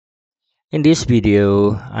In this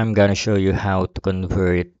video, I'm gonna show you how to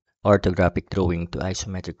convert orthographic drawing to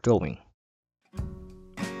isometric drawing.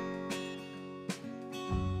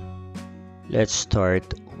 Let's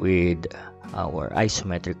start with our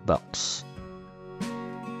isometric box.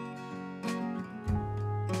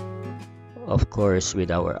 Of course,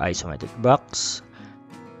 with our isometric box,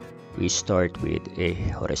 we start with a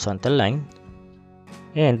horizontal line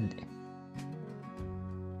and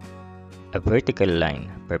a vertical line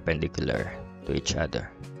perpendicular to each other.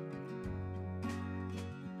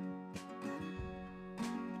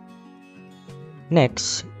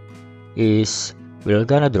 Next is we're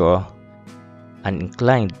gonna draw an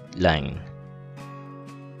inclined line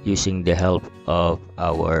using the help of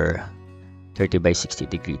our 30 by 60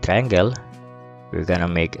 degree triangle. We're gonna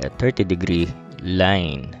make a 30-degree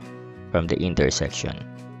line from the intersection,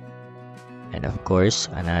 and of course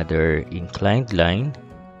another inclined line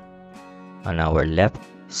on our left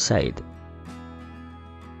side.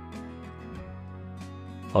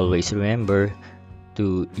 Always remember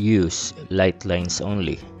to use light lines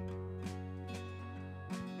only.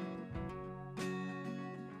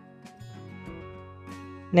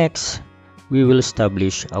 Next, we will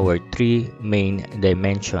establish our three main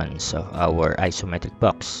dimensions of our isometric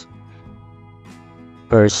box.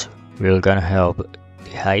 First, we're gonna have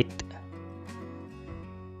the height.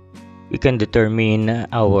 We can determine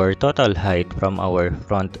our total height from our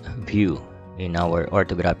front view in our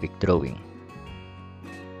orthographic drawing.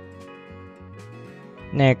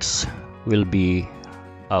 Next will be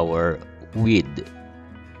our width.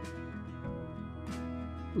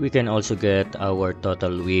 We can also get our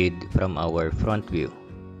total width from our front view.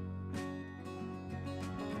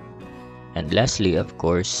 And lastly, of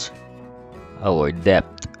course, our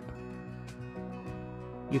depth.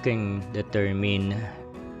 You can determine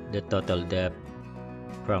the total depth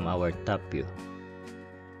from our top view.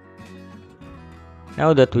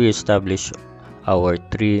 Now that we established our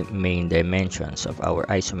three main dimensions of our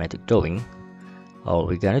isometric drawing, all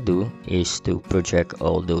we're gonna do is to project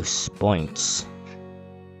all those points.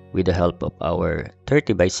 With the help of our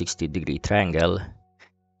 30 by 60 degree triangle,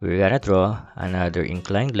 we're gonna draw another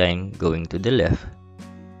inclined line going to the left,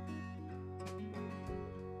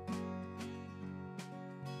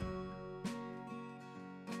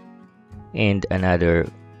 and another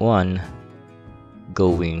one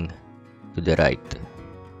going to the right.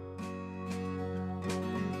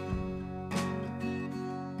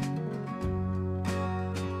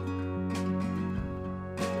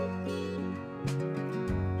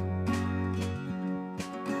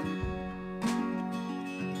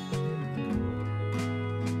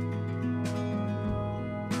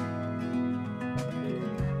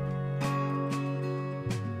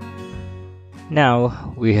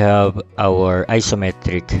 Now we have our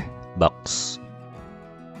isometric box.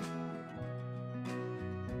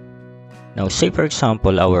 Now say for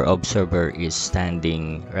example our observer is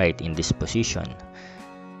standing right in this position.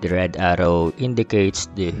 The red arrow indicates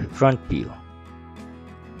the front view.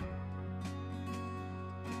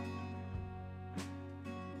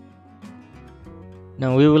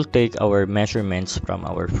 Now we will take our measurements from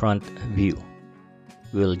our front view.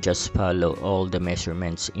 We'll just follow all the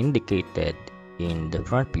measurements indicated in the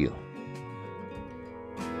front view.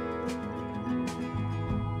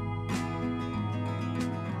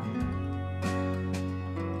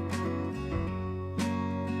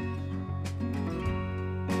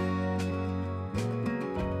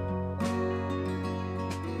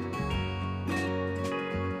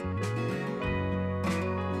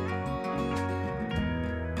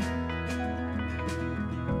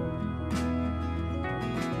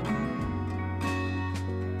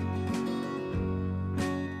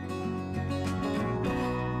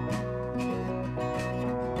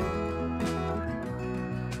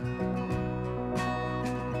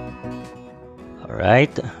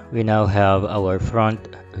 Alright, we now have our front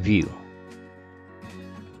view.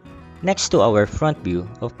 Next to our front view,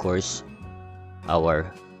 of course,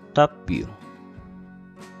 our top view.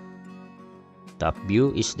 Top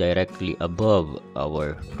view is directly above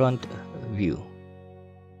our front view.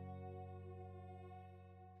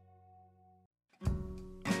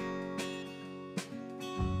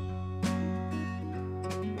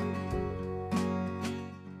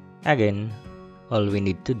 Again, all we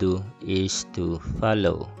need to do is to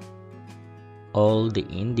follow all the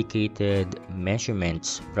indicated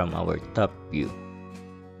measurements from our top view.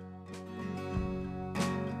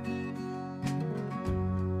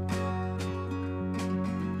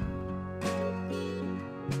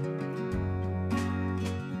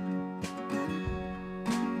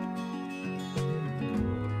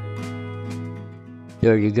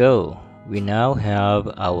 There you go. We now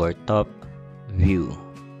have our top view.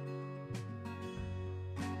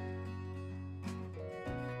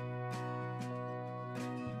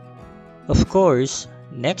 Of course,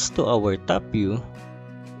 next to our top view,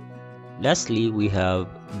 lastly we have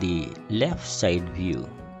the left side view.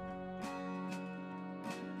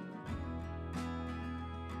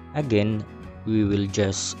 Again, we will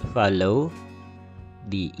just follow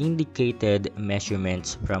the indicated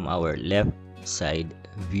measurements from our left side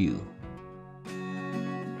view.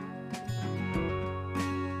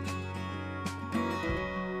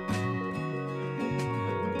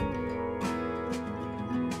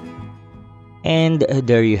 And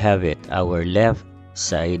there you have it, our left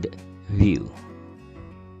side view.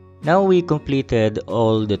 Now we completed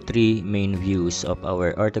all the three main views of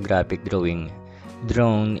our orthographic drawing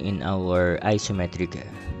drawn in our isometric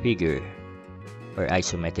figure or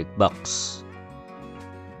isometric box.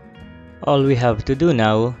 All we have to do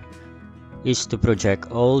now is to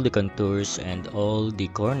project all the contours and all the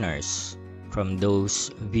corners from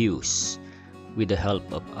those views with the help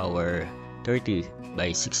of our 30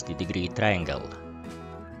 by 60 degree triangle.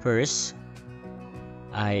 First,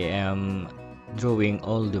 I am drawing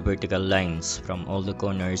all the vertical lines from all the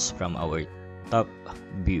corners from our top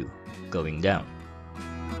view going down.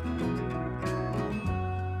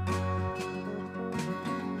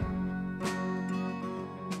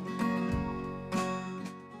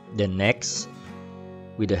 Then next,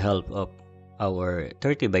 with the help of our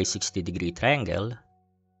 30 by 60 degree triangle,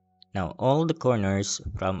 now all the corners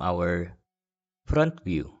from our front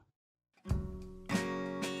view.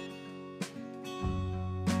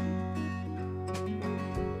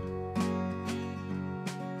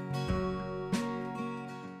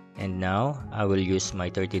 And now I will use my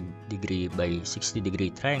 30 degree by 60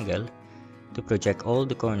 degree triangle to project all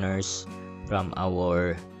the corners from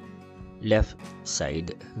our left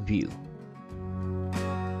side view.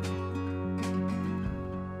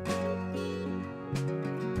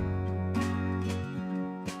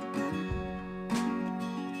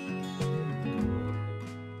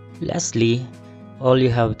 Lastly, all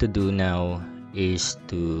you have to do now is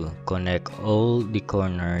to connect all the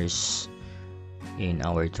corners in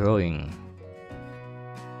our drawing.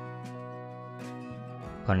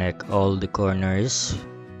 Connect all the corners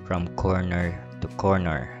from corner to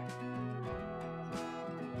corner.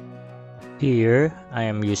 Here, I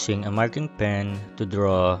am using a marking pen to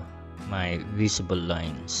draw my visible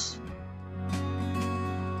lines.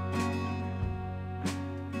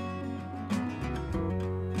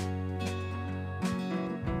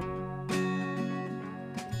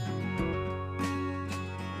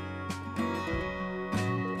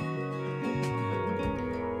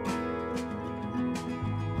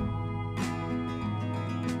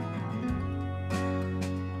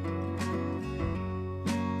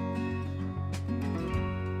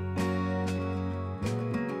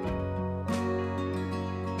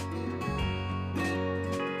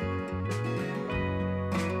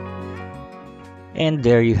 And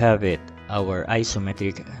there you have it, our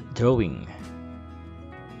isometric drawing.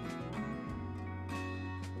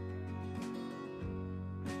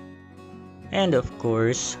 And of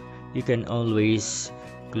course, you can always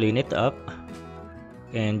clean it up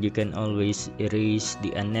and you can always erase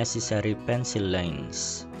the unnecessary pencil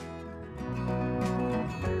lines.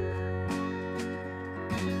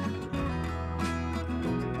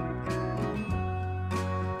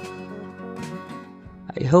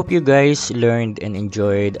 I hope you guys learned and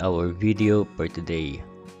enjoyed our video for today.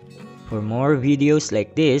 For more videos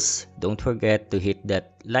like this, don't forget to hit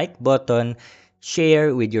that like button,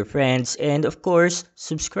 share with your friends, and of course,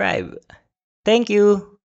 subscribe. Thank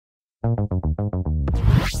you!